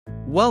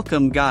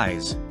Welcome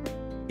guys.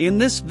 In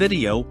this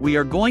video we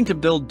are going to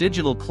build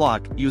digital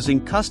clock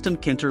using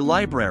CustomTkinter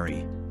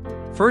library.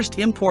 First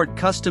import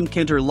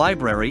CustomTkinter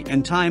library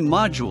and time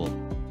module.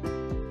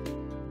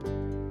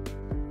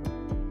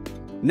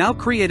 Now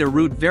create a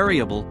root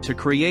variable to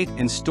create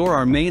and store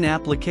our main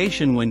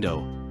application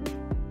window.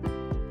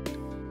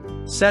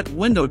 Set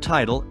window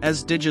title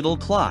as digital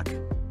clock.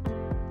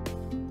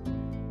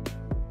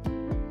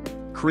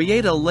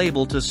 Create a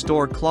label to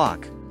store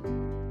clock.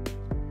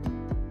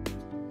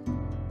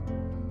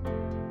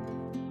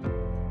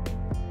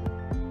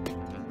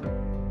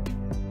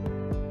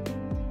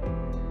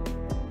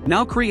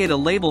 Now create a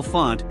label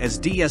font as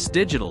DS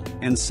Digital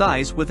and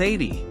size with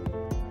 80.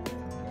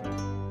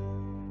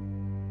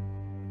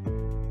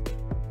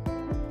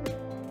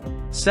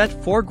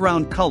 Set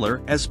foreground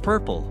color as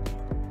purple.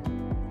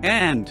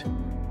 And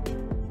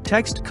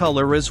text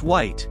color as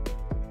white.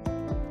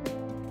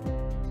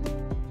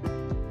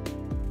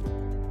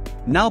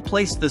 Now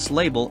place this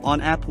label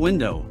on app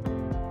window.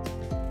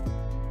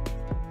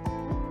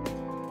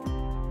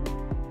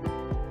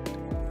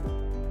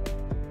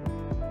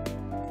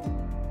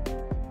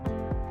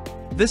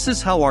 This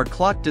is how our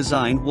clock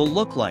design will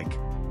look like.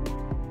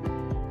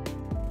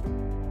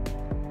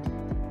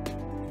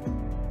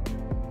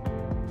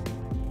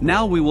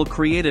 Now we will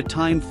create a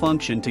time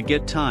function to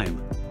get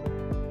time.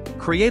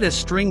 Create a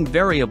string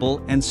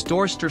variable and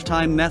store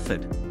time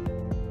method.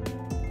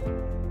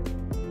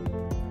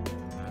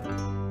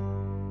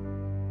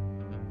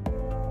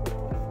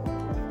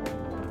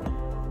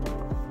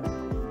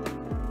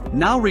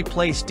 Now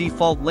replace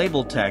default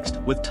label text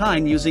with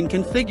time using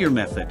configure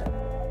method.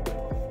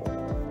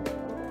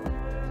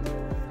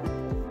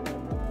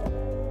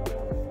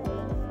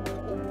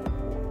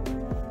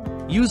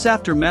 Use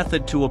after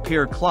method to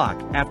appear clock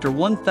after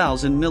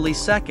 1000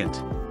 millisecond.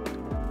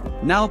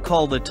 Now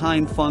call the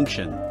time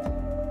function.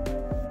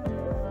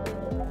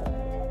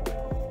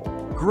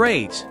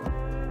 Great!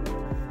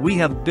 We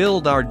have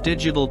built our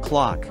digital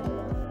clock.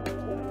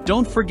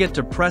 Don't forget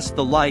to press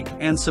the like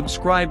and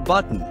subscribe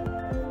button.